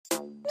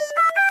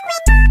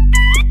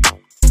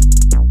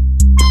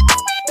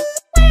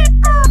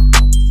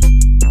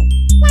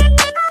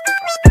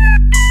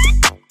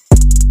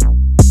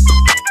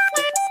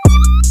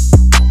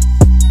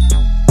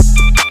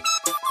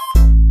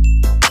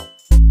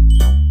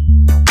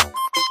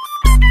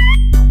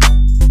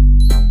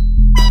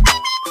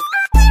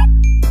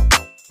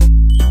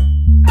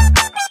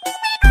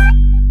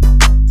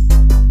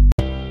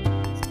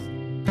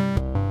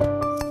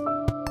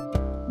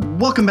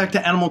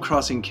back to Animal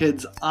Crossing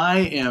Kids. I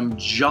am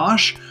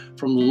Josh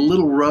from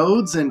Little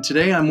Roads, and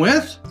today I'm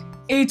with...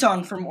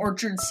 Aton from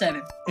Orchard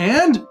 7.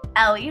 And...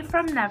 Ellie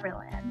from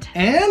Neverland.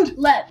 And...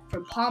 Lev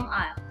from Palm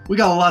Isle. We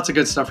got lots of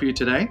good stuff for you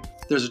today.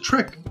 There's a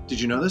trick, did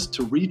you know this,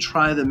 to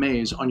retry the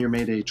maze on your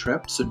Mayday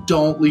trip. So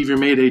don't leave your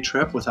Mayday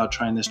trip without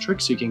trying this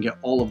trick so you can get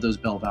all of those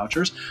Bell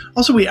vouchers.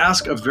 Also, we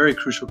ask a very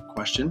crucial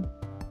question.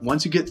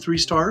 Once you get 3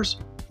 stars,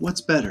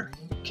 what's better,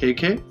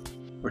 KK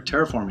or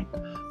terraforming?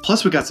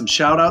 Plus, we got some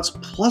shout outs.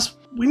 Plus,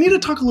 we need to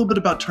talk a little bit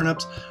about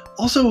turnips.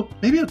 Also,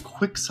 maybe a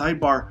quick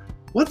sidebar.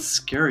 What's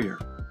scarier,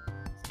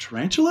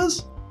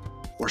 tarantulas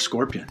or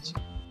scorpions?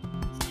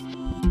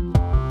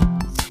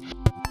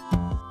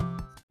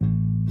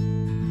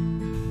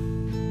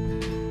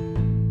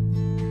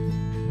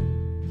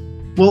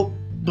 Well,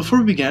 before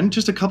we begin,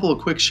 just a couple of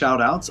quick shout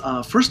outs.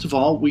 First of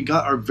all, we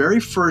got our very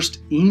first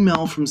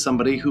email from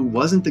somebody who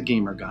wasn't the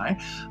gamer guy.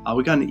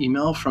 We got an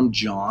email from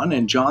John,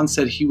 and John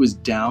said he was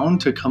down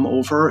to come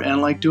over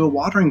and do a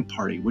watering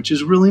party, which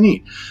is really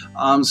neat.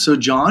 So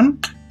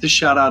John, this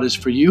shout out is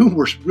for you.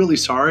 We're really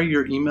sorry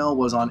your email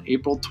was on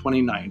April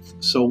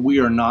 29th, so we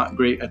are not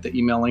great at the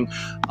emailing.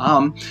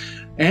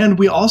 And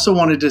we also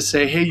wanted to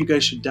say, hey, you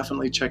guys should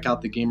definitely check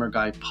out the Gamer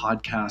Guy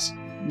podcast.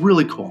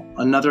 Really cool.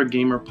 Another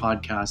gamer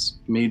podcast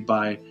made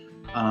by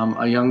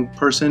a young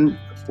person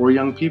for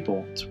young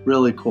people. It's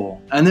really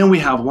cool. And then we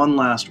have one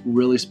last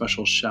really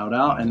special shout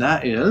out, and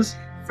that is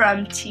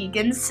from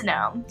Tegan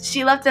Snow.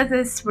 She left us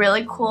this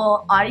really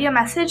cool audio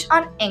message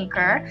on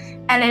Anchor,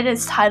 and it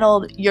is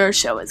titled "Your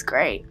Show is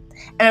Great."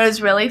 And it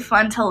was really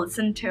fun to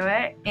listen to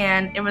it,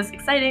 and it was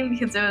exciting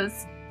because it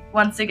was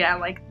once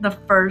again the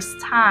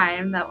first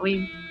time that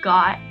we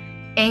got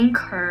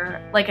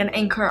Anchor, an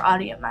Anchor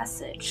audio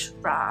message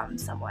from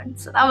someone.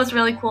 So that was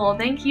really cool.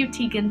 Thank you,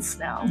 Tegan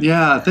Snow.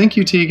 Yeah, thank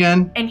you,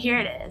 Tegan. And here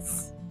it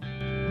is.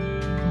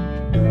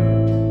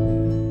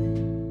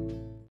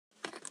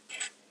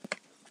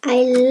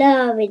 I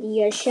love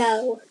your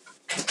show.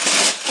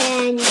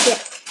 And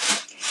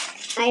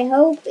I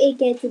hope it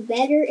gets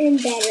better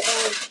and better.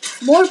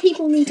 And more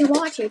people need to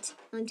watch it.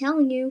 I'm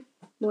telling you,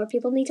 more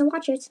people need to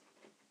watch it.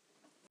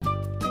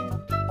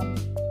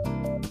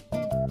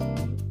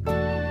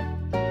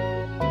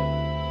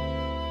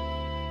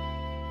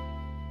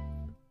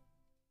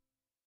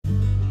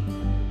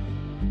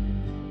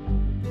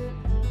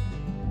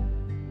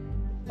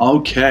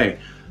 Okay,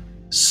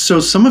 so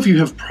some of you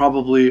have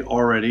probably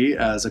already,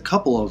 as a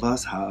couple of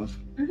us have,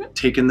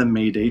 taken the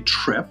Mayday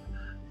trip.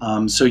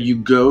 So you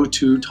go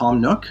to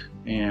Tom Nook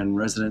and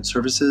Resident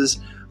Services,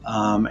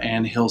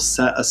 and he'll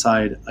set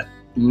aside a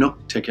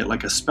Nook ticket,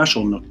 a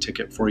special Nook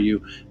ticket for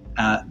you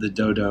at the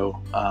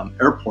Dodo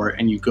airport,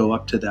 and you go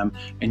up to them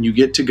and you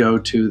get to go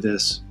to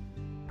this,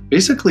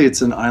 basically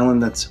it's an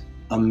island that's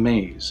a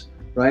maze,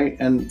 right?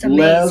 And it's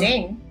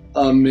amazing.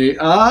 I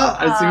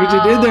see what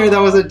you did there. That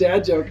was a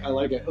dad joke. I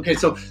like it. Okay,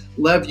 so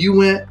Lev, you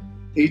went.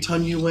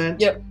 Aton, you went.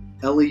 Yep.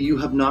 Ellie, you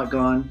have not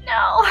gone.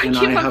 No, and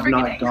I have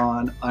not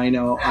gone. I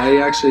know. I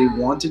actually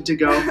wanted to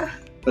go,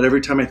 but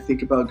every time I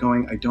think about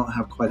going, I don't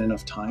have quite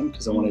enough time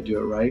because I want to do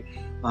it right.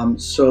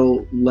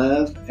 So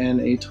Lev and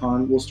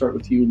Aton, we'll start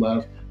with you,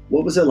 Lev.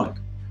 What was it like?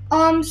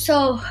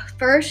 So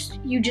first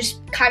you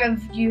just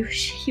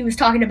he was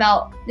talking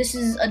about this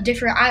is a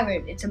different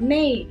island. It's a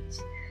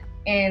maze.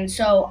 And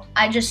so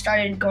I just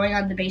started going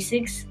on the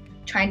basics,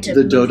 trying to...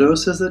 The Dodo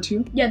says that to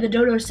you? Yeah, the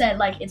Dodo said,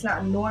 it's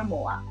not a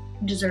normal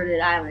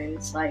deserted island.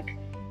 It's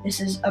this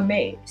is a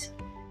maze.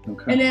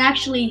 Okay. And then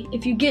actually,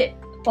 if you get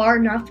far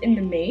enough in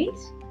the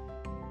maze,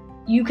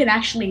 you can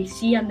actually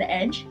see on the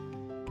edge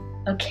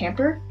a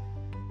camper.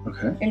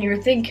 Okay. And you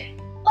think,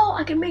 oh,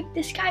 I can make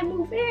this guy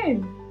move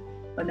in.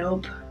 But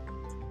nope.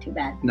 Too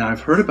bad. Now,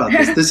 I've heard about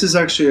this. This is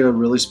actually a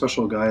really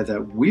special guy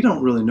that we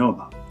don't really know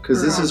about.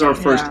 Because this is our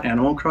first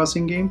Animal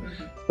Crossing game,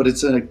 but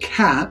it's a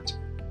cat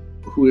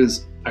who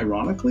is,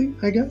 ironically,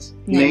 I guess,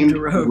 named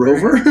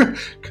Rover,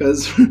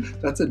 because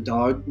that's a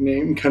dog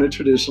name kind of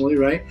traditionally,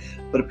 right?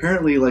 But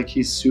apparently,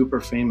 he's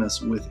super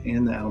famous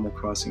within the Animal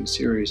Crossing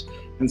series.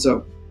 And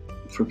so,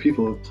 for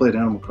people who have played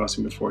Animal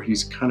Crossing before,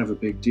 he's kind of a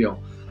big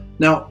deal.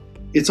 Now,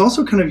 it's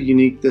also kind of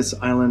unique, this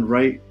island,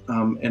 right?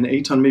 And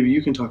Aton, maybe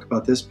you can talk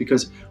about this,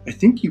 because I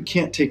think you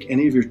can't take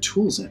any of your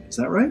tools in. Is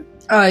that right?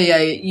 Yeah,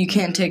 you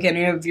can't take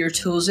any of your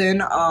tools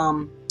in.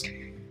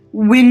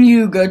 When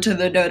you go to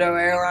the Dodo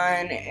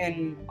airline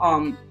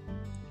and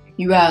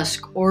you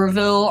ask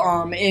Orville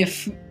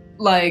if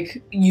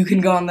you can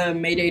go on the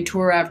Mayday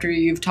tour after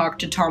you've talked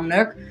to Tom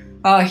Nook,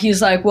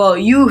 he's like, well,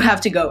 you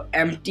have to go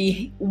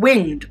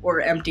empty-winged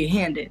or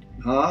empty-handed.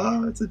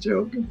 It's a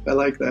joke. I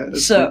like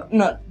that.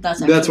 No,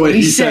 that's what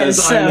he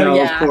says. So, I know,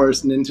 yeah. Of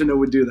course. Nintendo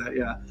would do that,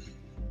 yeah.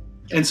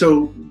 And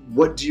so,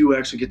 what do you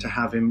actually get to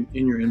have in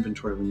your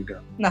inventory when you go?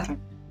 Nothing.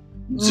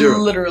 Zero.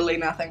 Literally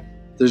nothing.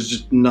 There's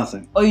just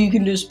nothing. All you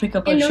can do is pick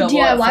up a and shovel.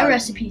 And no DIY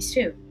recipes,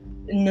 too.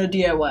 No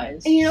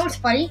DIYs. And you know what's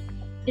funny?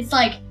 It's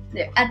at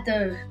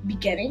the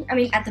beginning,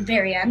 at the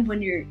very end,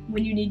 when you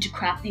need to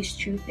craft these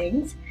 2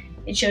 things,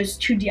 it shows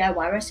 2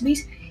 DIY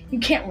recipes. You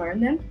can't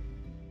learn them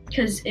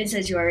because it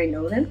says you already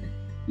know them.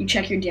 you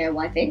check your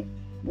DIY thing.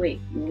 Wait,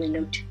 you only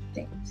know 2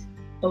 things.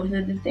 Both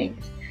of the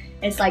things.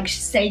 It's like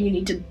saying you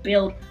need to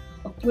build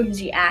a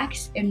flimsy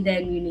axe, and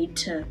then you need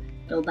to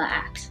build that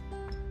axe.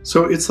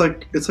 So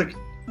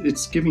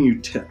it's giving you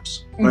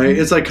tips, right?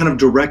 It's like kind of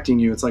directing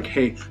you. It's like,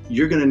 hey,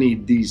 you're going to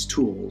need these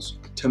tools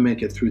to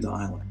make it through the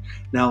island.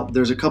 Now,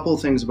 there's a couple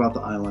of things about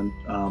the island,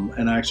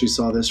 and I actually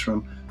saw this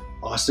from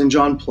Austin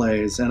John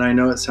Plays, and I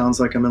know it sounds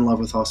like I'm in love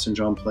with Austin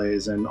John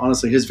Plays, and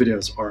honestly, his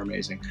videos are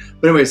amazing.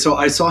 But anyway, so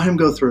I saw him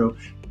go through,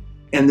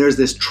 and there's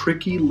this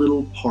tricky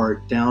little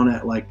part down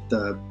at like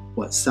the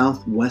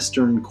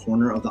southwestern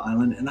corner of the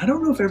island, and I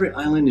don't know if every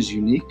island is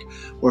unique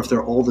or if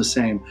they're all the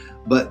same,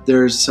 but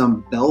there's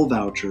some bell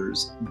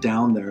vouchers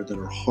down there that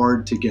are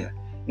hard to get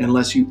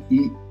unless you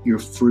eat your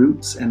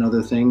fruits and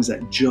other things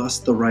at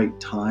just the right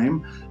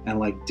time and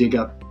like dig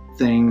up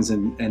things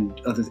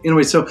and other.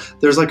 Anyway, so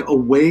there's like a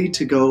way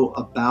to go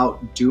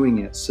about doing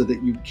it so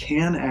that you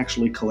can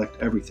actually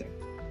collect everything.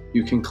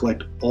 You can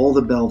collect all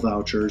the bell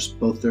vouchers,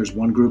 both there's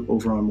one group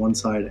over on one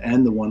side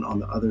and the one on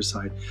the other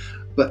side.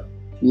 But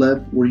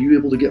Lev, were you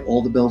able to get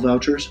all the bell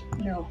vouchers?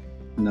 No.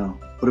 No.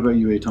 What about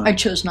you, Eitan? I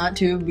chose not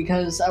to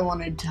because I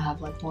wanted to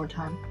have like more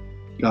time.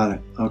 Got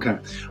it. Okay.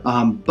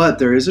 But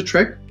there is a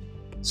trick.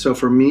 So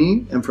for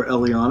me and for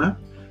Eliana,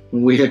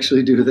 when we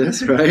actually do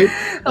this, right?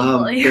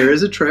 There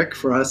is a trick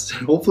for us.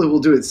 Hopefully we'll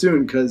do it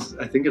soon because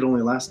I think it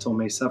only lasts till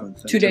May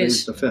 7th. 2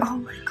 days. The 5th. Oh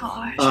my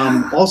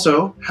gosh.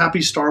 Also,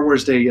 happy Star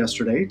Wars Day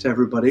yesterday to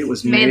everybody. It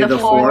was May the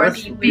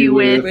 4th be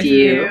with you.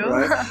 you.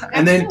 Right?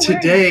 And then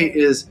today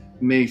is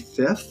May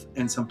 5th,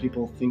 and some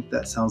people think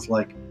that sounds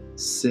like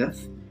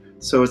Sith.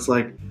 So it's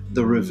like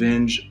the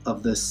revenge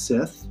of the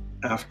Sith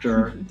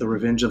after the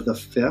revenge of the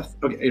 5th.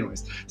 Okay,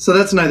 anyways, so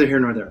that's neither here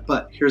nor there.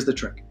 But here's the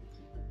trick.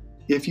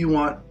 If you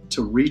want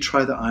to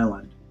retry the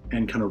island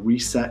and kind of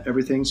reset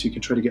everything so you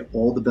can try to get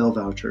all the bell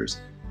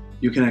vouchers,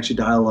 you can actually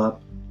dial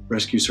up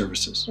rescue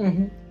services.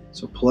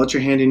 So pull out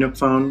your handy Nook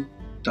phone,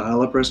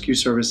 dial up rescue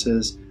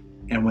services,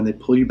 and when they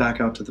pull you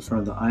back out to the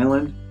front of the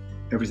island,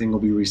 everything will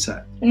be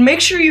reset. And make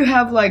sure you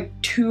have like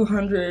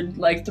 200,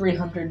 like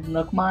 300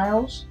 Nook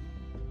miles.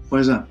 Why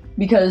is that?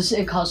 Because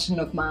it costs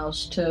Nook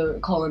miles to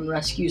call in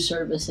rescue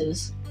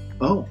services.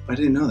 Oh, I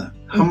didn't know that.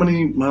 How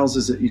many miles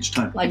is it each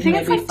time? Like I think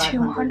it's maybe like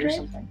 500 or 200.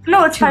 something.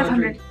 No, it's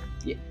 200. 500.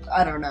 Yeah,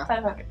 I don't know.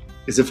 500.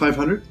 Is it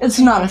 500? It's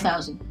not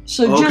 1,000.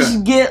 So Okay.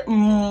 just get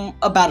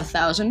about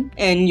 1,000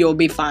 and you'll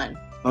be fine.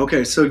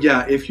 Okay, so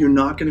yeah, if you're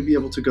not going to be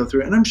able to go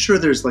through, and I'm sure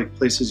there's like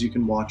places you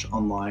can watch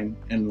online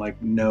and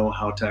like know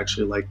how to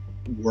actually like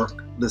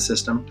work the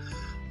system,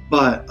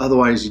 but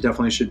otherwise you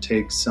definitely should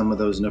take some of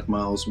those Nook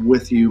miles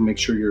with you. Make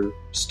sure you're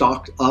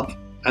stocked up,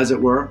 as it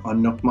were,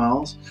 on Nook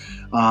miles,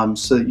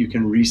 so that you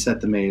can reset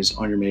the maze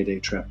on your May Day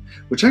trip.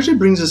 Which actually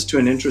brings us to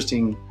an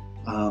interesting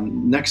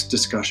next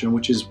discussion,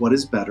 which is what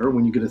is better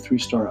when you get a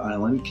 3-star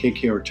island,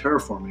 KK or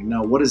terraforming.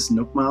 Now, what does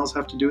Nook miles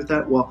have to do with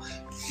that? Well,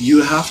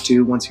 you have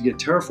to, once you get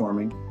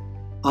terraforming,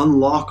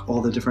 unlock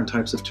all the different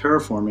types of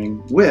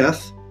terraforming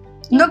with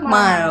Nook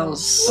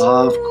miles.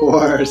 Of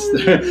course.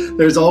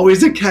 There's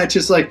always a catch.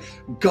 It's like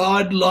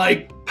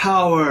godlike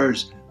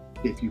powers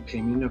if you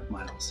pay me Nook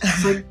miles.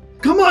 It's like,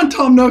 come on,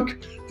 Tom Nook.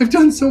 I've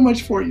done so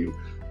much for you.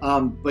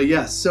 But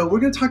yes, so we're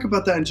going to talk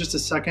about that in just a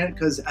second,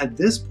 because at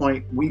this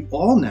point, we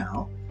all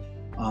now,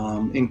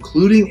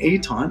 including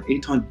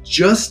Eitan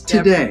just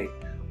today,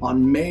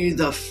 on May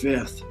the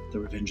 5th, the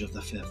Revenge of the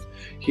 5th,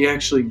 he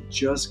actually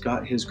just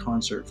got his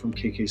concert from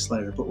KK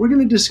Slider. But we're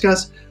going to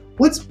discuss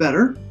what's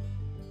better,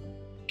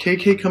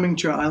 KK coming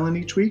to your island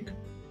each week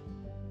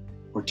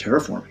or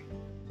terraforming.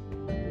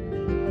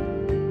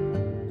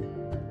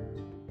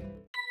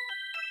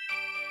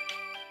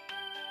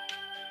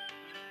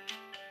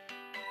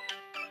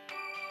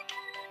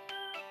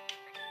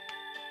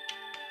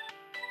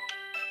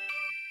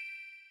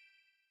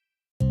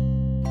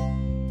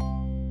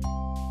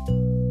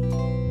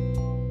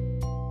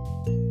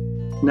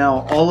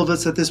 Now, all of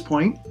us at this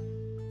point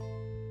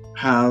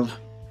have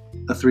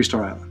a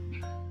 3-star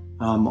island.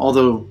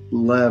 Although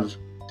Lev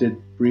did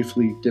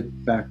briefly dip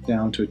back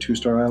down to a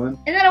 2-star island.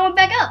 And then I went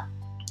back up.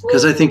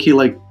 Because I think he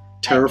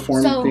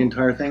terraformed So, the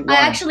entire thing. I Why?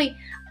 actually,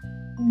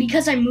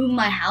 because I moved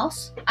my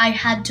house, I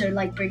had to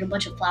bring a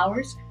bunch of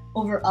flowers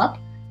up,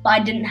 but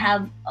I didn't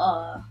have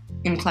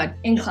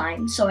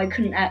incline, so I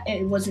couldn't.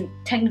 It wasn't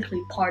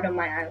technically part of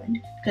my island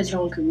because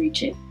no one could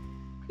reach it,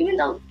 even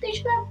though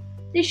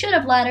they should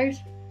have ladders.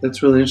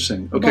 That's really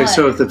interesting. Okay, But-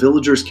 so if the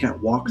villagers can't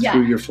walk Yeah.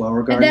 through your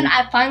flower garden, And then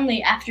I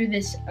finally, after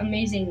this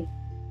amazing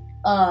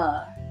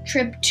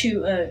trip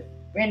to a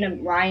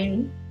random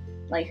Ryan,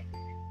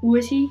 who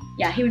was he?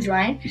 Yeah, he was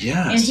Ryan,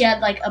 yes, and he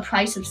had a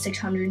price of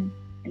 600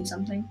 and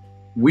something.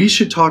 we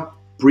should talk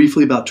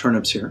briefly about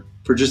turnips here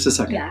for just a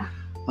second.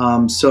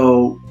 Yeah.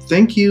 So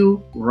thank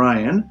you,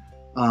 Ryan.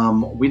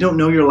 We don't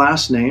know your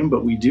last name,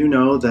 but we do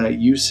know that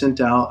you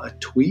sent out a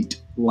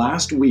tweet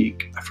last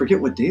week. I forget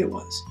what day it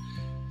was.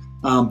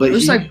 But It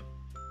was he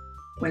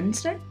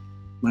Wednesday?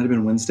 might have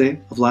been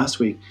Wednesday of last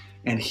week,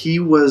 and he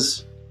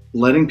was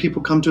letting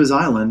people come to his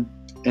island,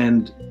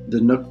 and the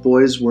Nook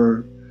boys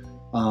were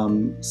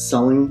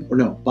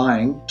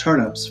buying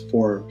turnips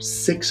for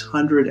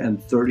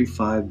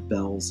 635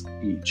 bells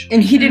each,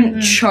 And he didn't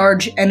Mhm.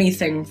 charge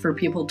anything for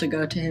people to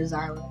go to his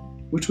island.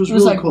 which was It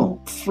was really like cool.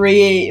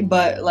 free,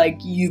 but like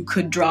you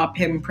could drop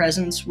him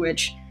presents,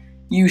 which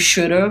you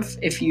should have.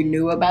 If you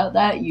knew about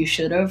that, you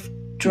should have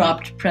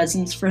dropped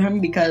presents for him,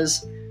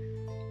 because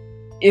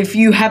if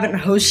you haven't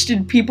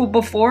hosted people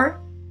before,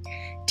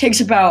 it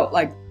takes about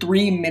like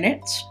 3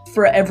 minutes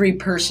for every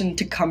person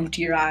to come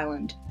to your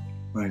island.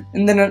 Right.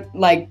 And then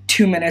like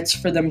 2 minutes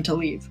for them to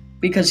leave,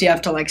 because you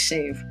have to like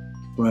save.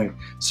 Right.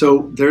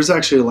 So there's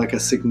actually like a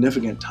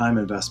significant time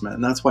investment,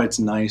 and that's why it's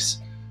nice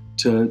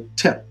to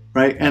tip,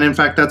 right? And in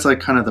fact, that's like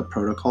kind of the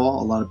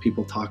protocol. A lot of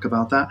people talk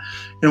about that.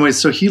 Anyway,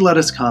 so he let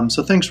us come.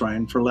 So thanks,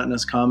 Ryan, for letting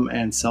us come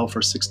and sell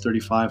for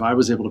 $635. I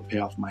was able to pay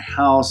off my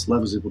house.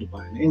 Lev was able to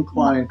buy an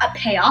incline, I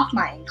pay off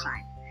my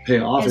incline. pay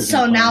off And his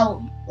so incline.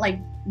 now, like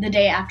the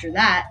day after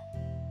that,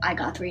 I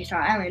got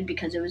 3-star island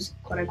because it was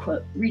quote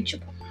unquote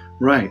reachable.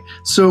 Right.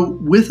 So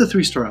with a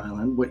 3-star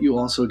island, what you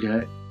also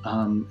get,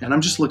 and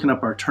I'm just looking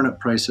up our turnip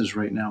prices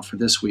right now for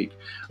this week.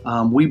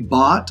 We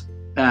bought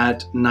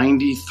at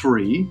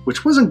 93,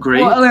 which wasn't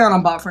great. Well,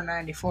 Eliana bought for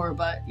 94,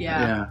 but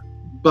yeah.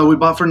 But we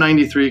bought for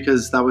 93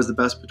 because that was the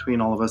best between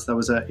all of us. That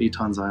was at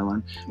Aton's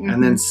Island.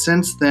 And then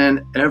since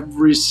then,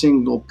 every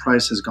single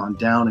price has gone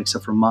down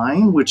except for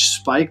mine, which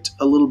spiked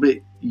a little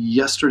bit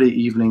yesterday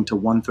evening to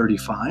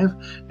 135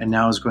 and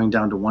now is going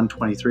down to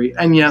 123.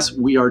 And yes,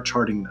 we are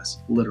charting this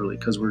literally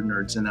because we're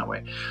nerds in that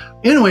way.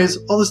 Anyways,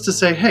 all this to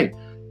say, hey,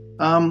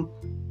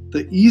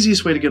 the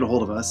easiest way to get a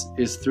hold of us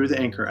is through the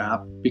Anchor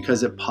app,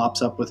 because it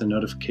pops up with a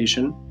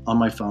notification on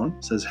my phone.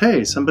 It says,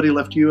 hey, somebody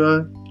left you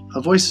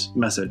a voice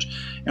message.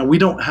 And we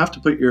don't have to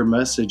put your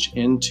message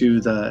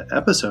into the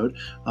episode,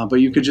 but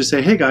you could just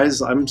say, hey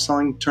guys, I'm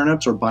selling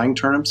turnips or buying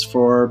turnips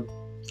for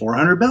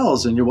 400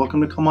 bells and you're welcome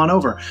to come on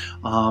over.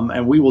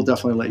 And we will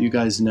definitely let you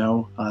guys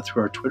know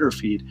through our Twitter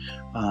feed,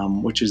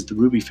 which is the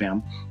Ruby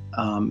Fam,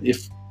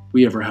 if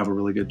we ever have a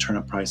really good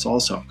turnip price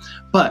also.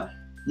 But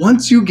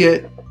once you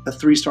get a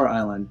 3-star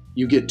island,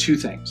 you get 2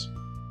 things.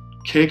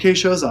 KK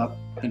shows up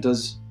and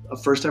does a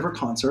first ever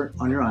concert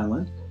on your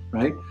island,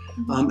 right?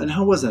 And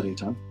how was that,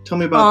 Aton? Tell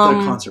me about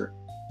the concert.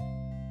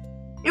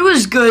 It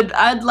was good.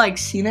 I'd like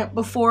seen it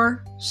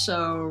before,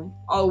 so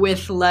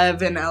with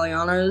Lev and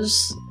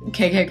Eliana's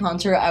KK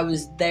concert, I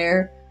was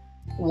there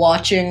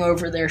watching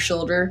over their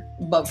shoulder,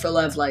 but for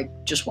Lev, like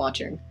just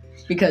watching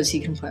because he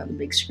can play on the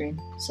big screen.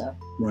 So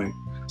Right.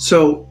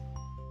 So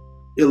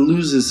it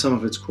loses some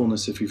of its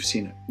coolness if you've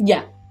seen it.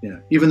 yeah, Yeah.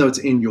 Even though it's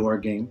in your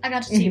game, I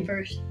got to see it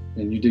first.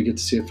 and you did get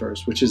to see it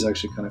first, which is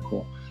actually kind of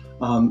cool.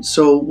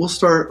 So we'll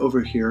start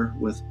over here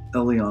with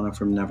Eliana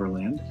from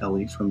Neverland,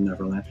 Ellie from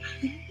Neverland.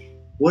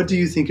 What do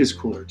you think is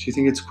cooler? Do you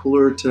think it's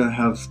cooler to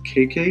have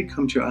KK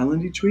come to your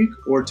island each week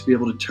or to be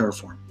able to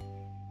terraform?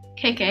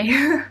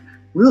 KK.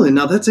 Really?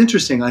 Now that's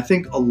interesting. I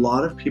think a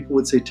lot of people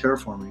would say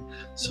terraforming.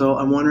 So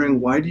I'm wondering,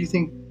 why do you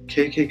think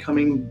KK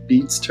coming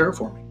beats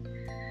terraforming?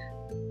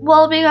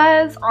 Well,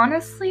 because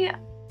honestly,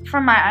 for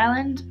my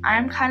island,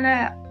 I'm kind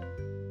of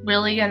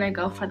really gonna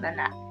go for the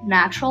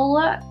natural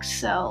look.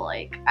 So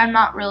like, I'm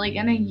not really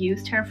gonna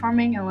use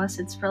terraforming unless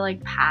it's for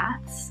like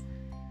paths,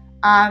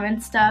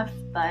 and stuff.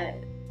 But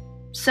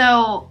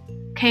so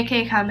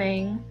KK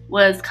coming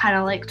was kind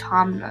of like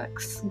Tom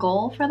Nook's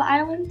goal for the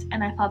island,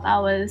 and I thought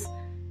that was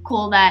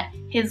cool that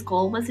his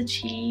goal was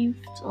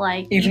achieved.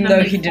 Like even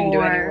though he didn't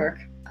do any before work.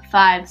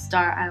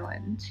 5-star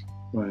island.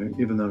 Right,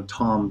 even though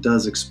Tom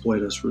does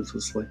exploit us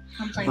ruthlessly.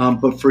 I was like,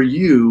 But for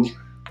you,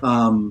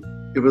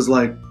 it was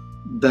like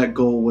that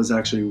goal was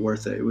actually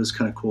worth it. It was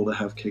kind of cool to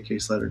have KK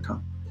Slider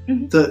come.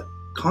 Mhm. The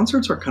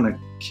concerts are kind of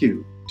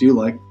cute. Do you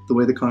like the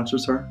way the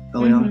concerts are,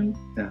 Eliana?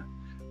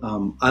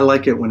 Mhm. I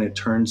like it when it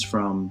turns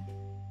from,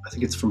 I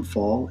think it's from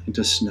fall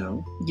into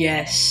snow,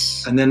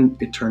 Yes. and then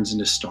it turns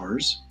into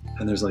stars,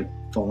 and there's like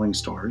falling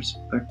stars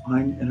back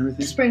behind and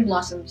everything. Spring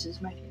Blossoms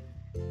is my favorite.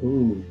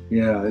 Ooh,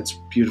 yeah, it's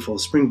beautiful.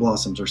 Spring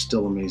blossoms are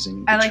still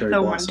amazing. I like cherry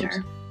the blossoms.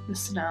 winter, the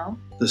snow.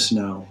 The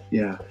snow,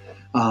 yeah.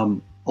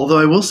 Although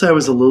I will say I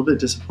was a little bit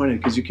disappointed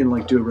because you can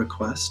like do a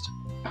request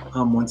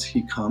once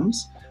he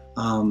comes.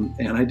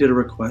 And I did a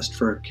request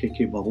for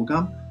KK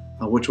Bubblegum,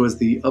 which was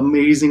the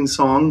amazing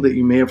song that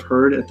you may have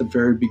heard at the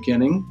very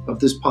beginning of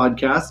this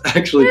podcast.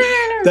 Actually,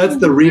 that's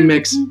the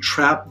remix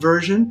trap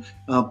version.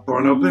 And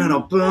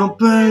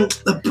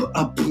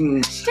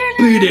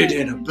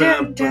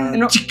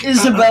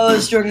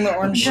Isabella's doing the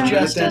Orange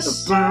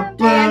Justice.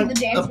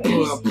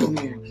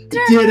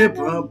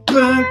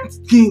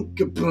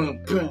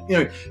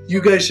 Anyway,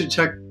 you guys should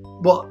check.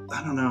 Well,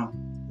 I don't know.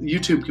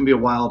 YouTube can be a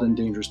wild and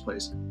dangerous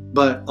place,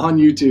 but on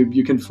YouTube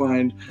you can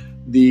find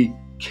the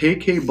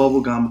KK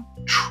Bubblegum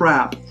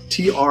Trap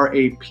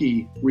TRAP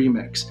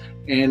remix,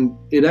 and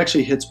it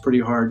actually hits pretty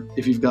hard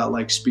if you've got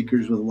like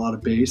speakers with a lot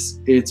of bass.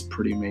 It's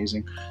pretty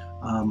amazing.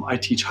 I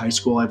teach high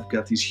school. I've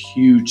got these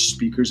huge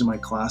speakers in my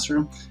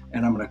classroom,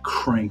 and I'm going to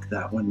crank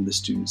that when the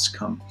students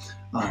come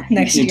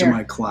Next into year.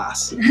 my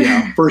class.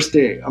 Yeah, first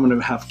day, I'm going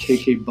to have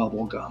KK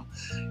Bubblegum.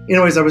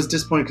 Anyways, I was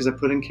disappointed because I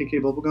put in KK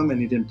Bubblegum and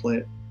he didn't play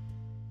it.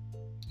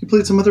 He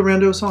played some other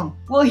rando song.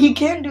 Well, he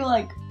can't do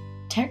like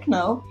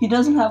techno. He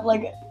doesn't have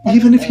like.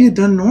 Even if he had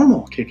done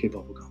normal KK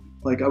Bubblegum,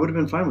 like I would have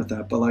been fine with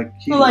that. But like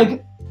he, But,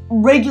 like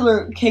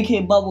regular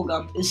KK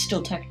Bubblegum is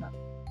still techno.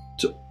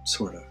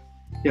 sort of.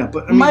 Yeah,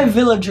 but I mean, My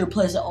villager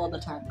plays it all the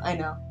time. I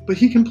know. but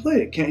he can play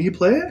it. Can't he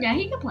play it? Yeah,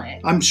 he can play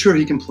it. I'm sure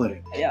he can play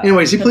it. Yeah.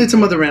 Anyways, he played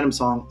some other random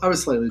song. I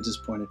was slightly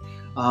disappointed.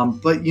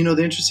 But you know,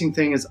 the interesting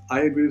thing is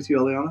I agree with you,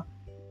 Eliana,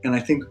 and I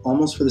think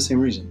almost for the same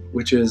reason,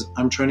 which is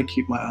I'm trying to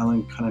keep my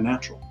island kind of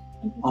natural.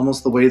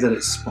 Almost the way that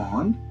it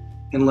spawned,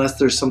 unless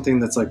there's something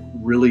that's like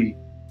really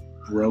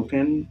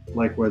broken,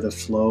 like where the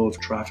flow of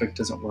traffic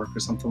doesn't work or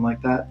something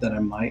like that, that I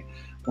might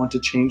want to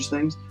change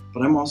things.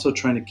 But I'm also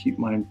trying to keep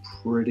mine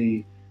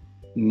pretty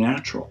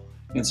natural.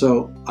 And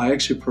so I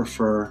actually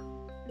prefer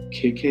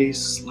KK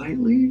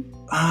slightly.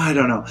 I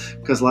don't know,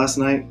 because last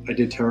night I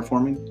did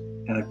terraforming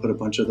and I put a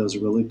bunch of those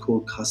really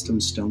cool custom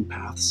stone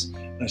paths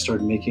and I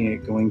started making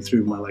it going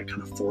through my like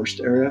kind of forest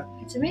area.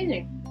 It's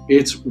amazing.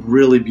 It's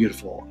really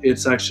beautiful.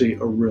 It's actually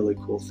a really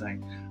cool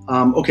thing.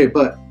 Okay,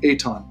 but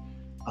Aton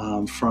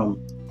from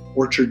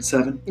Orchard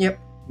 7. Yep.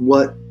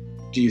 What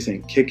do you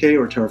think, KK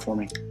or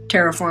terraforming?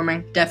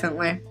 Terraforming,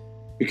 definitely.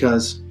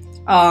 Because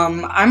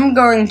I'm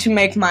going to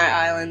make my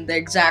island the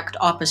exact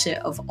opposite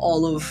of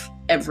all of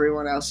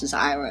everyone else's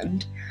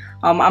island.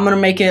 I'm gonna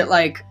make it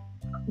like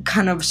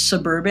kind of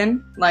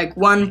suburban. Like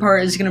one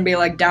part is gonna be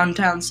like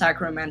downtown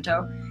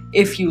Sacramento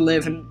if you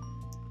live in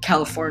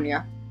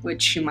California,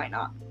 which you might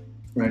not.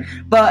 Right.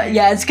 But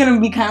yeah, it's gonna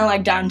be kind of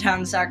like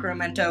downtown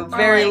Sacramento.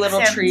 Very Or, like,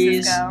 little San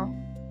trees, Francisco.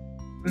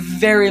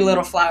 very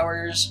little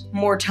flowers,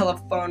 more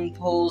telephone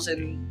poles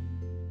and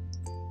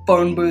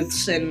phone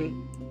booths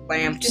and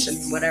lamps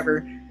and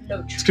whatever.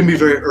 No it's going to be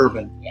very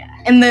urban.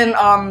 And then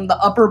the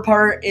upper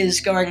part is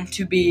going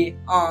to be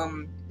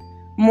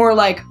more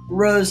like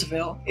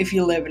Roseville, if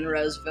you live in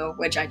Roseville,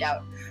 which I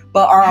doubt.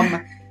 But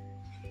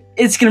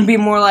it's gonna be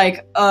more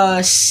like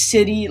a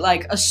city,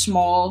 like a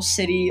small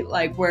city,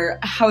 like where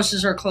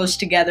houses are close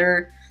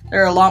together.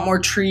 There are a lot more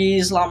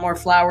trees, a lot more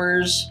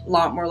flowers, a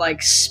lot more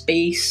like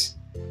space.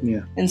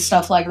 Yeah. And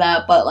stuff like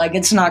that, but like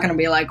it's not gonna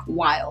be like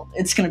wild.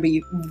 It's gonna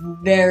be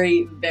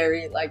very,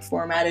 very like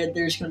formatted.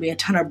 There's gonna be a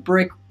ton of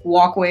brick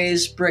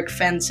walkways, brick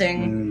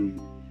fencing,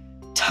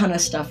 ton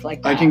of stuff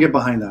like that. I can get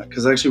behind that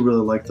because I actually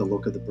really like the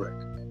look of the brick.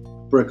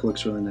 Brick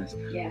looks really nice.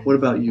 Yeah. What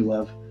about you,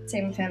 Lev?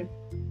 Same with him.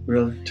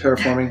 Really?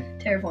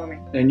 Terraforming?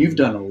 Terraforming. And you've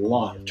done a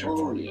lot of Oh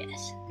terraforming.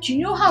 yes. Do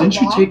you know how Didn't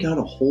you long? take out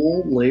a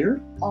whole layer?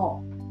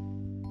 Oh,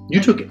 You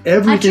took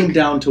everything took-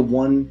 down to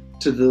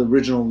the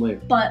original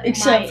layer. but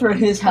Except my- for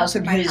his house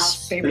and my his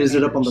house. favorite. And is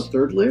it up on the neighbors.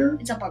 third layer?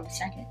 It's up on the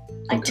second.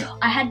 Okay.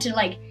 I had to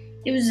like.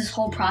 It was this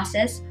whole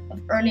process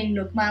of earning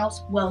Nook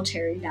miles while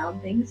tearing down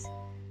things,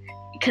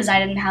 because I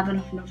didn't have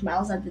enough Nook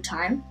miles at the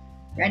time.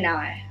 Right now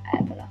I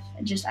have enough.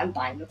 I'm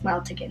buying Nook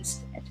mile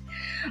tickets instead.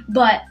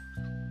 But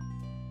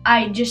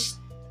I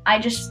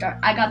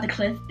got the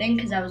cliff thing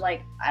because I was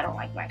like, I don't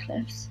like my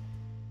cliffs,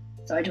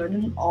 so I tore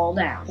them all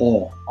down.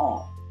 Oh.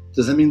 All.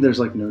 Does that mean there's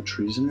like no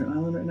trees in your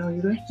island right now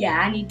either? Yeah,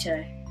 I need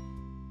to.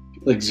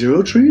 Like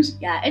 0 trees?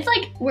 Yeah, it's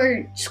like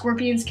where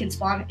scorpions can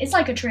spawn. It's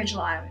like a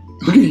tarantula island.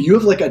 Okay, you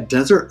have like a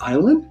desert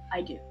island?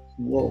 I do.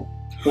 Whoa.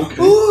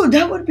 Okay. Ooh,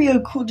 that would be a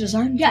cool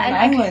design for Yeah, an and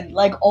I can- island.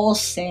 Like all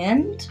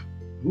sand,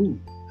 Ooh.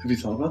 Have you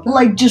thought about that?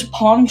 like just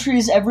palm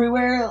trees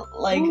everywhere,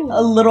 like Ooh.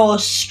 a little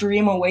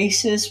stream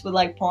oasis with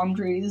like palm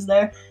trees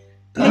there.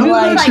 That and would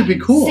like- actually be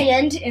cool.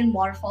 Sand and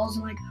waterfalls.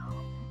 I'm like, oh,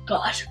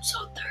 gosh, I'm so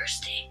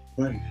thirsty.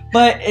 Right.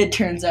 But it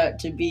turns out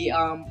to be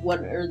what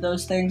are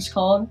those things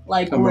called?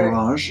 Like A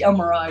mirage. A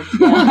mirage.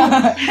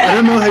 Yeah. I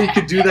don't know how you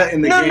could do that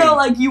in the game. No,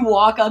 like you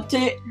walk up to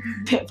it,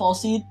 pitfall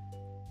seed.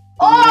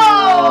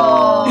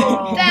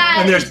 Oh, that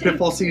And there's is-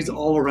 pitfall seeds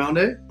all around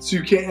it, so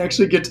you can't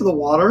actually get to the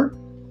water.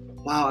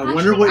 Wow, I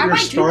wonder Actually, what I your might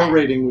do star that.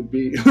 rating would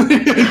be.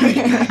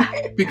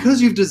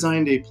 Because you've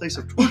designed a place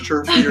of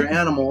torture for your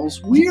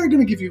animals, we are going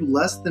to give you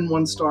less than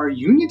 1 star.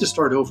 You need to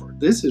start over.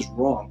 This is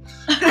wrong.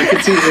 I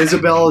can see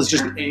Isabel is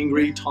just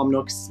angry. Tom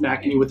Nook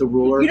smacking you with a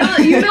ruler. You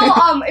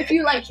know, if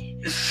you like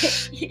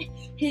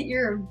hit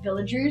your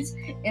villagers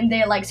and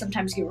they like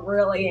sometimes get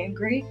really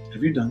angry.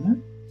 Have you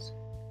done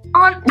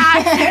On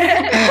acid.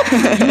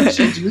 that? Did you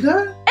actually do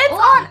that? It's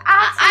on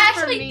acid. I for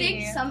actually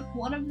me. think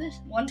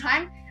one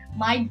time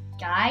my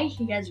guy,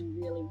 he has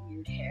really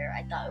weird hair.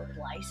 I thought it was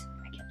lice.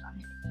 I kept on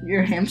hitting.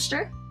 Your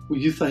hamster? Well,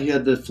 you thought he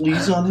had the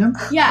fleas on him?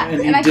 Yeah, And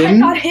and, you I didn't?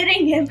 kept on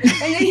hitting him, and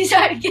then he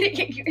started getting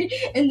angry.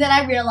 And then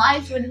I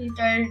realized when he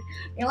started,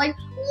 you're like,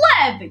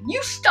 Lev,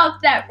 you stop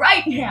that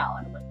right now.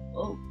 And I'm like,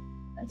 whoa,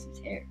 that's his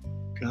hair.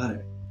 Got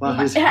it. Wow,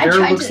 Yeah, his and I hair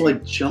tried looks to-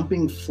 like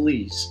jumping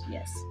fleas.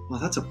 Yes. Wow,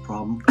 that's a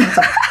problem.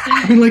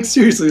 I mean, like,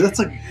 seriously, that's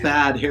like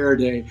bad hair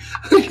day.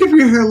 Like, if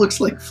your hair looks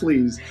like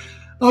fleas.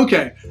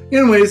 Okay.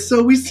 Anyways,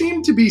 so we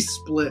seem to be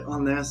split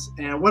on this.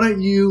 And why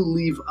don't you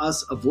leave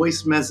us a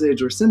voice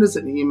message or send us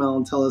an email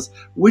and tell us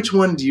which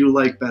one do you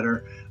like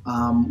better?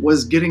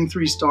 Was getting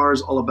 3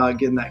 stars all about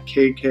getting that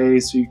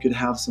KK so you could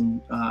have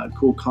some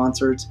cool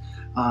concerts,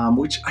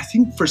 which I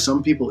think for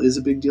some people is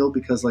a big deal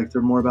because like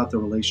they're more about the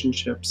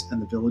relationships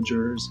and the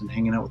villagers and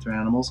hanging out with their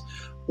animals?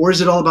 Or is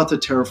it all about the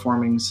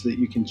terraforming so that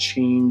you can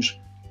change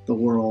the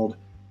world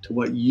to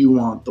what you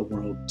want the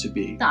world to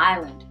be? The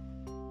island.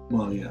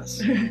 Well, yes.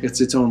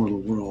 It's its own little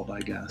world, I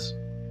guess.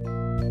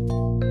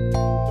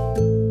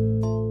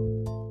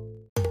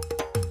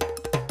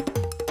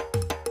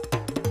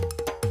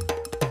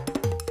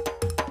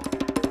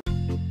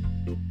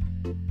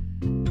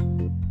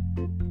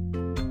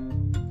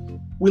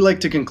 We like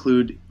to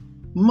conclude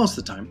most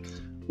of the time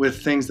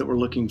with things that we're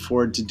looking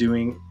forward to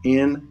doing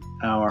in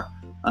our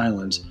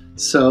islands.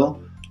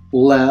 So,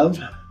 Lev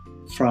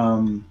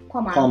from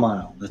Palm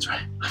Isle. That's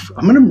right.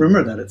 I'm going to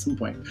remember that at some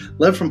point.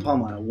 Lev from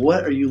Palm Isle,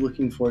 what are you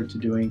looking forward to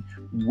doing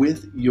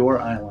with your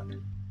island?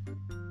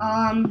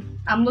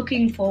 I'm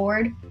looking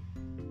forward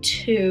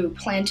to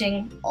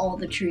planting all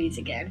the trees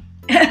again.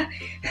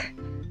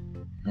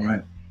 All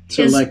right.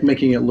 So, Just- like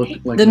making it look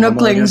like The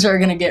normal again? Nooklings are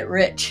gonna get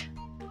rich.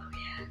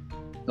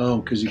 Oh,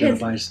 because you got to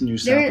 'Cause buy some new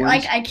They're saplings?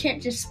 like, I can't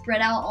just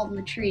spread out all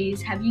the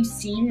trees. Have you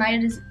seen my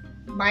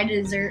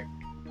desert?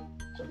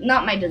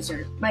 Not my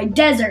desert. My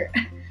desert.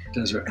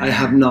 Desert. I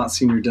have not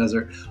seen your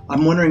desert.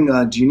 I'm wondering,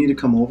 do you need to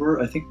come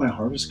over? I think my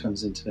harvest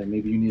comes in today.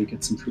 Maybe you need to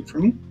get some fruit for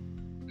me?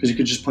 Because you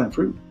could just plant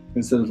fruit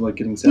instead of like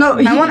getting No,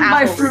 saplings. he want can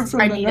buy apples. fruit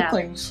from I the need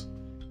Nooklings.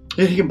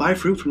 Yeah, he can buy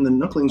fruit from the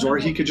Nooklings, or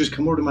he could just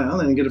come over to my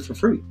island and get it for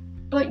free.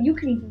 But you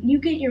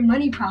get your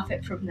money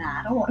profit from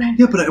that. I want.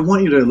 Yeah, but I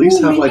want you to at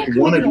least Ooh, have maybe I like could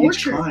one make of an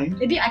each orchard. kind.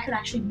 Maybe I could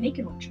actually make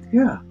an orchard.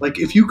 Yeah, like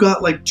if you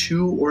got like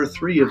 2 or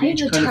 3 of I have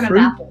each a kind ton of of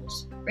fruit.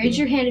 apples. Raise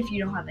your hand if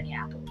you don't have any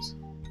apples.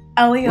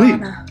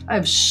 Eliana. I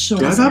have so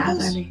Do I have many.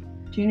 apples?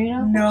 Do you need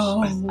apples?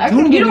 No. I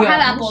don't- can give You don't you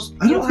have apples. apples.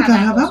 I You don't think I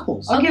have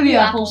apples. I'll give you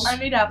apples. I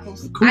need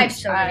apples. Cool. I have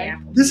so many I-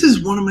 apples. This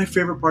is one of my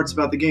favorite parts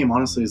about the game,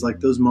 honestly, is like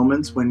those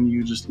moments when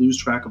you just lose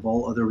track of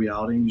all other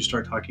reality and you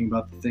start talking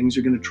about the things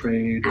you're going to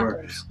trade or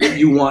Apples. what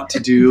you want to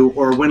do,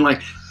 or when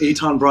like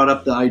Aton brought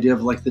up the idea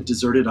of like the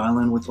deserted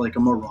island with like a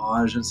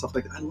mirage and stuff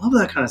like that. I love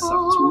that kind of stuff.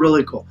 It's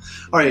really cool.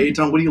 All right,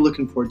 Aton, what are you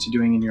looking forward to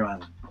doing in your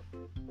island?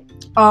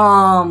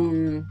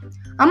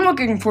 I'm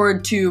looking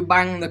forward to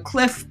buying the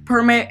cliff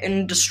permit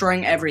and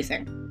destroying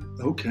everything.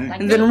 Okay. Like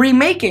And then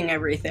remaking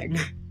everything.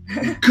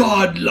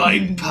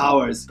 Godlike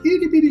powers.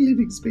 Itty bitty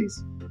living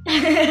space.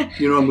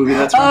 You know what movie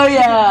that's from? Oh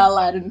yeah,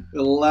 Aladdin.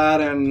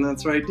 Aladdin.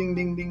 That's right. Ding,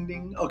 ding, ding,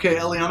 ding. Okay,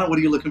 Eliana, what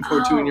are you looking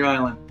forward to in your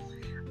island?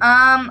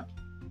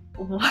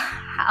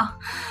 Wow.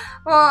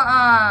 Well,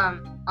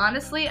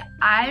 honestly,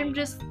 I'm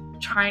just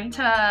trying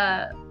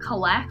to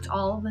collect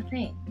all of the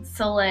things.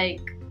 So,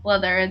 like,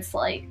 whether it's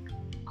like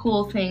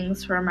cool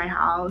things for my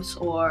house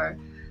or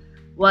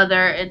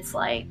whether it's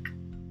like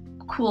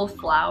cool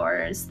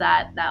flowers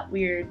that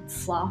weird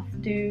sloth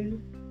dude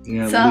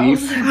Yeah,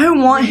 sells. Leaf. I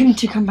want him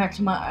to come back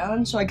to my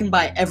island so I can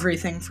buy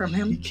everything from He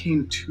him.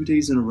 came 2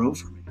 days in a row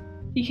for me.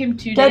 He came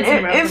 2 Dad, days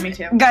in a row for me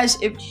too. guys,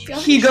 if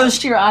he goes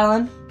to your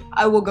island,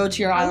 I will go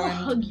to your I will island.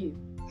 hug you.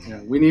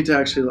 Yeah, we need to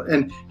actually,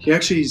 and he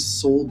actually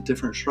sold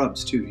different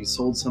shrubs too. He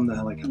sold some that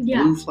had like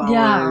Yeah. blue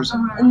flowers,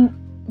 And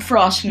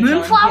frosting. He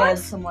Moonflowers? had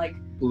some like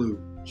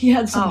blue. he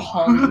had some Oh.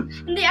 holly.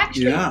 And they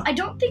actually, Yeah. I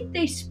don't think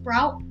they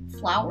sprout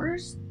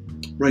flowers.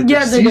 Right,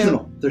 Yeah, they're they do.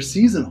 seasonal. They're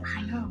seasonal.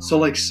 I know. So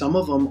like some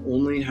of them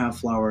only have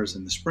flowers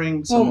in the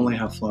spring, some Well- only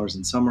have flowers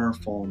in summer,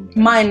 fall, and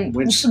Mine,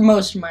 winter.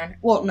 most of mine.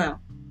 Well, no,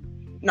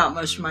 not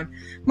most of mine.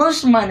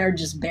 Most of mine are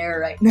just bare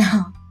right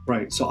now.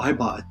 Right, so I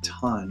bought a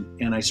ton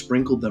and I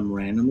sprinkled them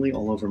randomly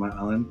all over my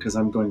island because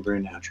I'm going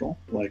very natural,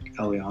 like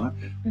Eliana.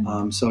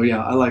 So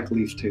yeah, I like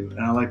Leaf too,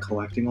 and I like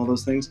collecting all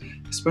those things,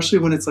 especially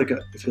when it's like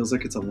it feels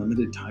like it's a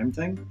limited time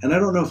thing. And I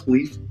don't know if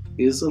Leaf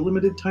is a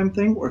limited time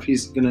thing or if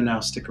he's gonna now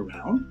stick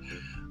around.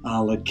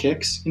 Like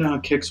Kicks, you know how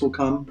Kicks will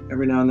come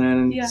every now and then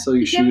and Yeah. sell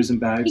you He came- shoes and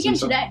bags. He came and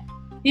stuff. today.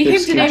 He came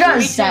It's- today. I got for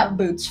me Zap too.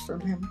 boots from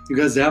him. You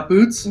got Zap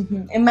boots?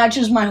 It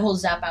matches my whole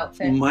Zap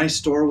outfit. My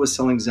store was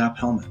selling Zap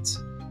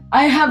helmets.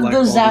 I have Like the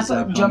all the Zap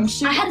Zap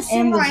jumpsuit I had a and the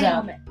samurai Zap.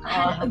 helmet. I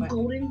had a helmet.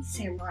 golden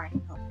samurai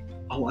helmet.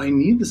 Oh, I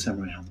need the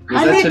samurai helmet. Was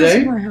I that need the today?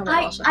 samurai helmet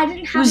also. I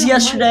didn't have was it on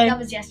yesterday. Monday. That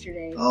was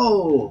yesterday.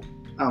 Oh,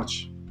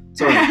 ouch.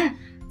 Sorry.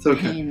 It's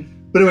okay. Pain.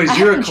 But anyways, I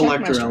you're a haven't checked my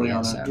collector, store yet,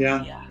 Eliana. so-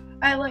 Yeah. Yeah,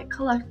 I like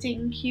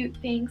collecting cute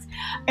things.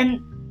 And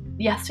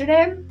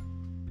yesterday,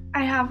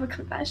 I have a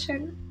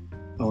confession.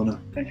 Oh no.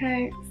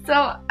 Okay,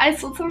 so I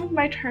sold some of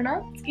my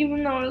turnips,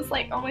 even though it was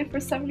like only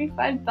for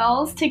 75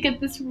 bells to get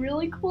this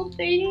really cool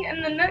thing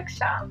in the next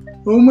shop.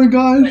 Oh my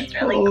gosh. It's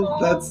really Oh, cool.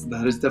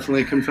 that is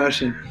definitely a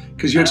confession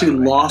because you actually Oh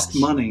my lost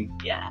gosh. money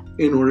Yeah.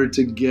 in order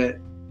to get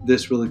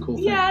this really cool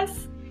thing.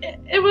 Yes,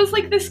 it was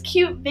like this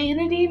cute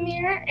vanity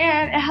mirror,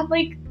 and it had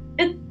like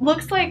it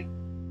looks like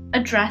a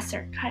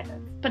dresser kind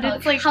of, but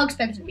it's like how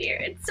expensive?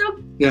 weird. It's so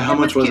Yeah. How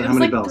much was it? How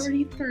many like bells?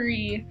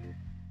 33,000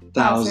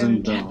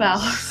 1,000 bells.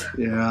 bells.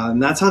 Yeah,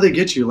 and that's how they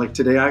get you. Like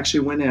today, I actually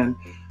went in.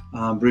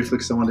 briefly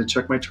because I wanted to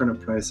check my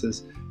turnip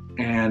prices,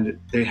 and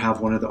they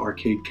have one of the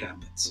arcade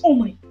cabinets, Oh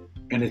my!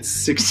 and it's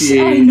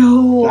 68. I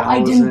know.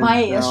 I didn't buy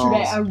it $68,000.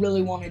 yesterday. I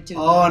really wanted to.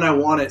 Oh, and I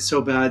want it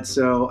so bad.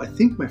 So I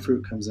think my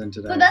fruit comes in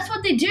today. But that's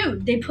what they do.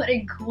 They put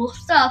in cool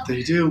stuff,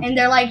 They do. and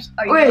they're like,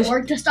 "Are you Wait. gonna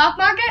work the stock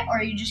market, or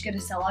are you just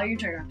gonna sell all your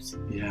turnips?"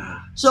 Yeah.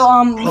 So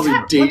Probably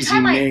One Daisy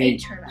time I May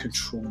ate turnips.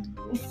 controlling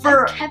me.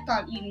 for I kept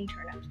on eating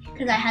turnips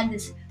because I had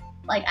this,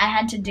 like, I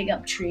had to dig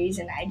up trees,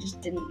 and I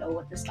just didn't know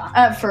what the stock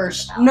at market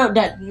first, was about. no,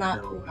 Dad,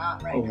 not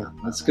right Oh, now.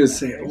 I was gonna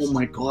say, oh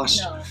my gosh,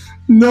 No.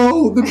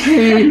 no, the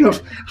pain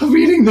of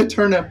eating the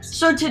turnips.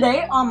 So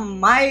today,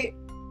 my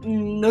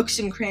Nooks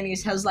and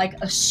Crannies has like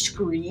a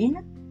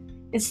screen.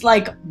 It's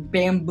like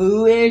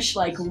bamboo-ish,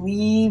 like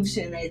leaves,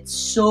 and it's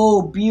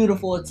so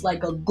beautiful. It's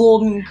like a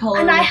golden color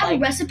And I with have a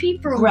like recipe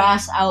for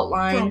grass for a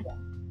outline, wall.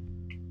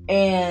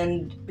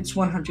 and it's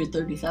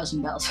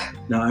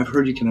 $130,000. Now I've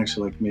heard you can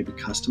actually like maybe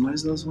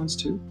customize those ones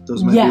too.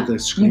 Those might Yeah, be the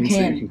screens that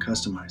can. you can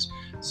customize.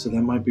 So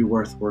that might be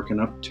worth working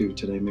up to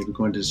today. Maybe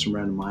going to some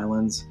random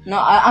islands. No,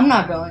 I'm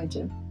not going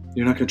to.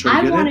 You're not gonna try to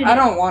I get wanted it. I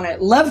don't want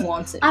it. Lev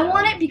wants it. I though.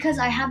 want it because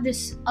I have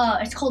this.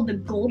 It's called the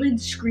Golden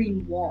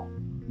Screen Wall,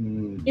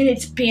 Mm. and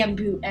it's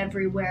bamboo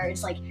everywhere.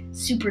 It's like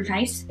super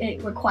nice.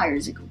 It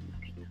requires a golden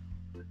screen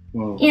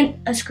Whoa.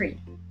 and a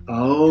screen.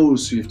 Oh,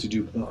 so you have to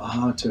do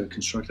to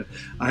construct it.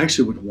 I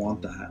actually would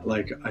want that.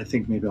 Like, I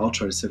think maybe I'll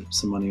try to save up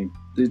some money.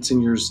 It's in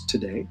yours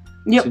today.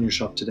 Yep. It's in your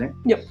shop today.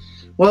 Yep.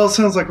 Well, it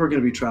sounds like we're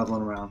gonna be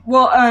traveling around.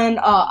 Well, and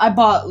I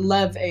bought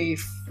Lev a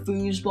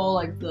foosball,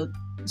 like the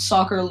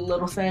soccer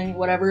little thing,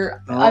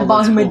 whatever. Oh, I bought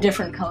that's him a cool.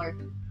 different color.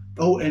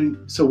 Oh, and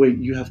so wait,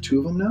 you have two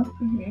of them now?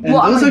 Mm-hmm. And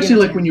Well, I'm those gonna actually, give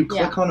it like to when you him.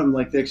 click on them,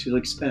 like they actually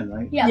like spin,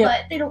 right? Yeah, Yeah.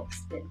 but they don't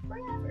spin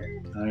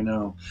forever. I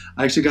know.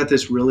 I actually got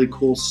this really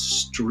cool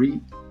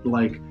street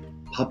like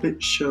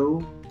puppet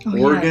show Oh,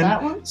 organ. yeah,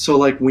 that one? So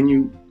like when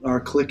you are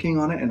clicking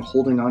on it and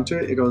holding onto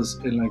it, it goes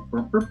in like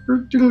or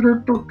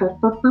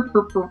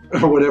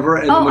whatever,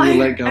 and then when you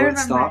let go, I it remember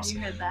stops. You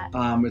heard that.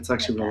 It's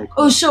actually really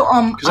Oh, cool. so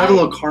Because I have a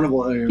little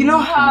carnival area. you know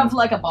when how I come have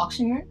like a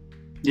boxing ring? in.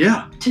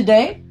 Yeah.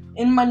 Today,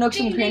 in my Nooks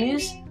and Ding, ding,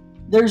 Crannies, ding.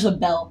 there's a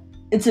bell.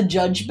 It's a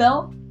judge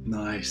bell.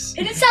 Nice.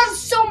 And it sounds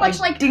so much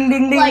like ding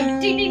ding ding.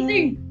 ding ding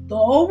ding.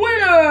 The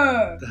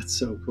winner. That's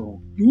so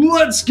cool.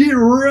 Let's get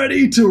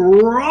ready to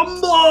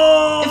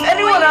rumble. If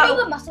anyone Wait, else- you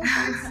know the muscle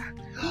shirts?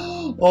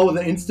 Oh,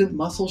 the instant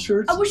muscle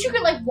shirts. I wish you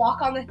could like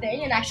walk on the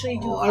thing and actually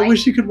do. Oh, it, I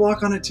wish you could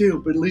walk on it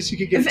too, but at least you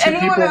could get If two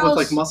anyone people with else-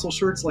 like muscle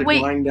shirts, like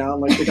Wait. lying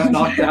down, like they got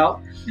knocked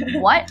out.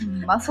 What?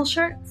 Muscle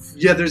shirts?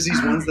 Yeah, there's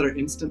these ones that are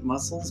instant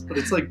muscles, but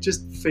it's like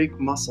just fake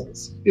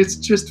muscles. It's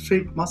just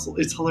fake muscle.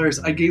 It's hilarious.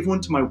 I gave one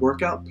to my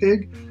workout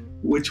pig,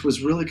 which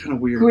was really kind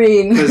of weird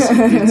Green. because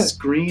it's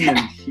green and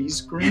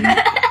he's green,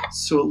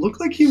 so it looked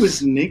like he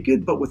was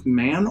naked but with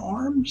man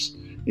arms.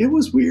 It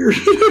was weird.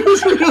 It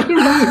was really,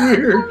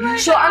 really weird.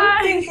 So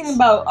I'm thinking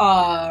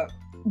about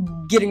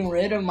getting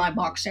rid of my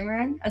boxing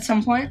ring at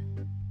some point.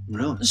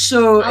 Really?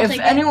 So I'll if take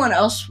it. anyone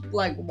else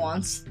like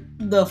wants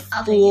the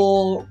I'll take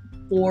full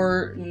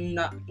four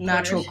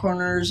natural Corners.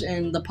 corners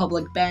and the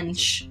public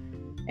bench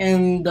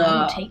and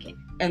I'll the take it.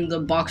 and the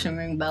boxing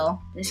ring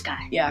bell, This guy.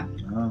 yeah.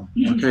 Oh,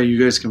 okay.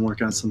 You guys can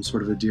work out some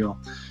sort of a deal.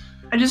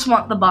 I just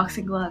want the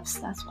boxing gloves.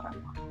 That's what I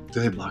want. Do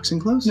they have boxing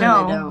clothes?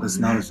 No. they don't. That's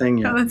not a thing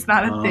yet. No, it's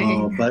not a Oh,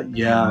 thing. but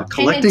yeah, And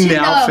collecting the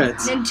Nintendo.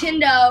 outfits.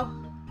 Nintendo.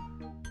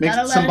 Make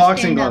Gotta let some us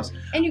boxing stand up. gloves.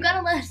 And you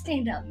gotta let us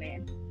stand up,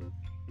 man.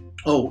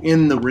 Oh,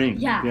 in the ring.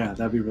 Yeah. Yeah,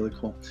 that'd be really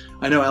cool.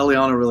 I know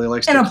Eliana really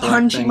likes And to a collect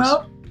punch things.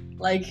 mode.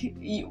 Like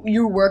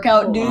your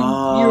workout, dude.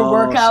 Oh, Your so you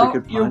workout,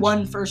 could your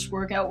punch. first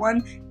workout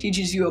one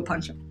teaches you a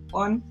punch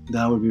one.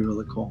 That would be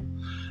really cool.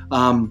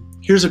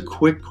 Here's a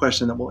quick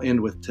question that we'll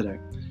end with today.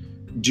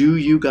 Do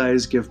you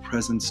guys give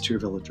presents to your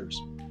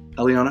villagers?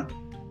 Eliana?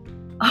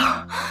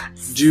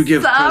 Do you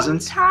give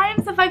presents?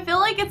 Sometimes, if I feel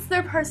like it's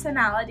their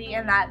personality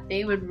and that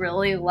they would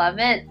really love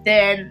it,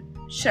 then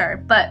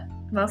sure. But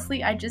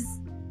mostly, I just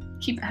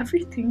keep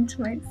everything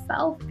to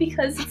myself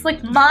because it's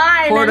like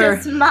mine Hoarder. and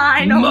it's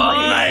mine only.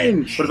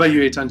 Mine! What about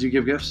you, Eitan? Do you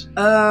give gifts?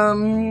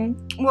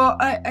 Well,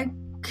 I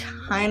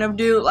kind of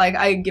do. Like,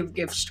 I give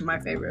gifts to my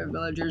favorite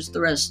villagers.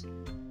 The rest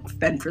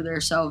fend for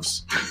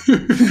themselves.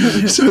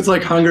 So it's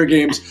like Hunger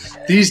Games.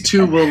 These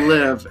two will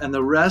live and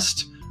the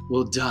rest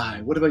will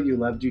die. What about you,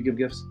 Lev? Do you give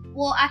gifts?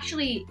 Well,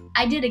 actually,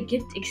 I did a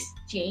gift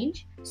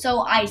exchange.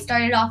 So I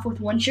started off with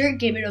one shirt,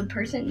 gave it to a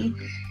person,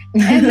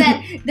 and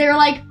then they were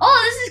like,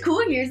 "Oh, this is cool.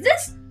 Here's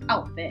this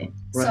outfit."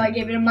 So Right. I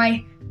gave it to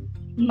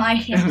my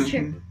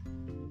hamster.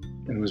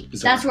 And it was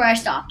bizarre. That's where I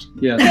stopped.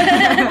 Yeah.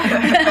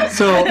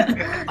 So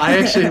I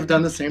actually have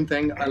done the same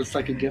thing. It's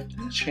like a gift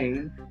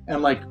chain,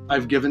 and like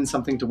I've given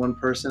something to one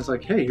person. It's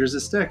like, hey, here's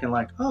a stick, and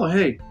like, oh,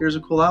 hey, here's a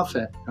cool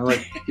outfit. And I'm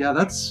like, yeah,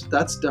 that's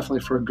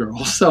definitely for a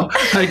girl. So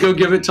I go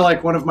give it to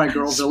like one of my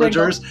girl Sprinkle.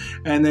 villagers,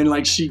 and then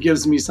like she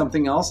gives me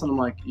something else, and I'm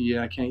like,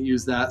 yeah, I can't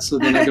use that. So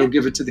then I go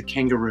give it to the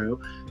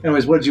kangaroo.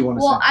 Anyways, what did you want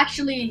to Well, say?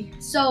 actually,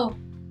 so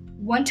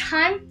one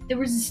time there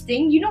was this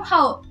thing. You know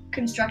how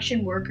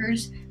construction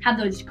workers have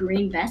those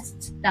green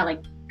vests that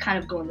like kind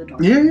of go in the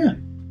dark? Yeah.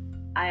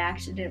 I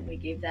accidentally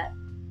gave that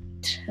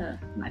to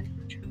my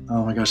villager.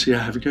 Oh my gosh, yeah.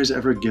 Have you guys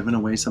ever given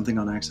away something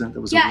on accident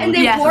that was Yeah, a and really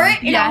they Yes. wore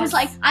it, and I was Yes.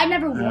 like, I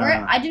never wore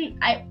it. Yeah.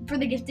 I for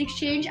the gift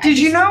exchange. I Did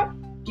you just know?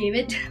 Gave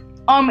it.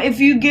 If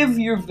you give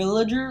your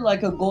villager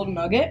like a gold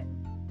nugget,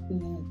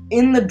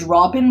 in the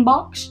drop-in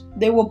box,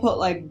 they will put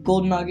like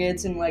gold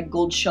nuggets and like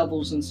gold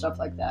shovels and stuff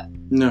like that.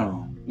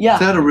 No. Yeah, Is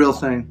that a real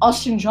thing?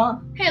 Austin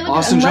John. Hey, look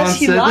Austin at John Unless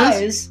he said lies.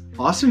 this?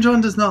 Austin John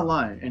does not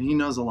lie, and he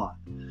knows a lot.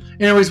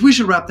 Anyways, we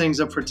should wrap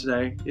things up for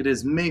today. It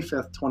is May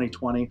 5th,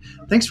 2020.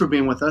 Thanks for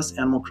being with us,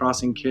 Animal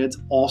Crossing Kids.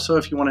 Also,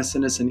 if you want to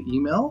send us an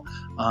email,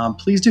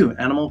 please do,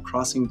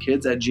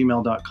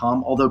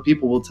 animalcrossingkids@gmail.com, although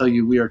people will tell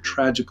you we are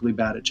tragically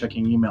bad at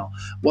checking email.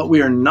 What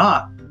we are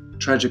not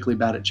tragically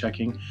bad at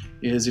checking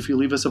is if you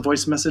leave us a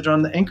voice message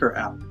on the Anchor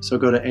app. So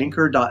go to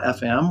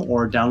anchor.fm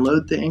or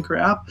download the Anchor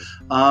app,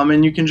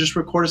 and you can just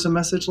record us a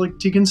message like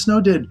Tegan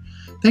Snow did.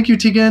 Thank you,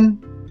 Tegan.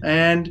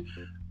 And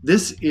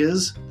this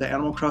is the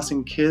Animal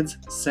Crossing Kids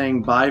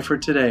saying bye for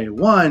today.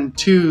 1,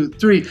 2,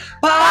 3.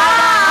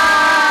 Bye!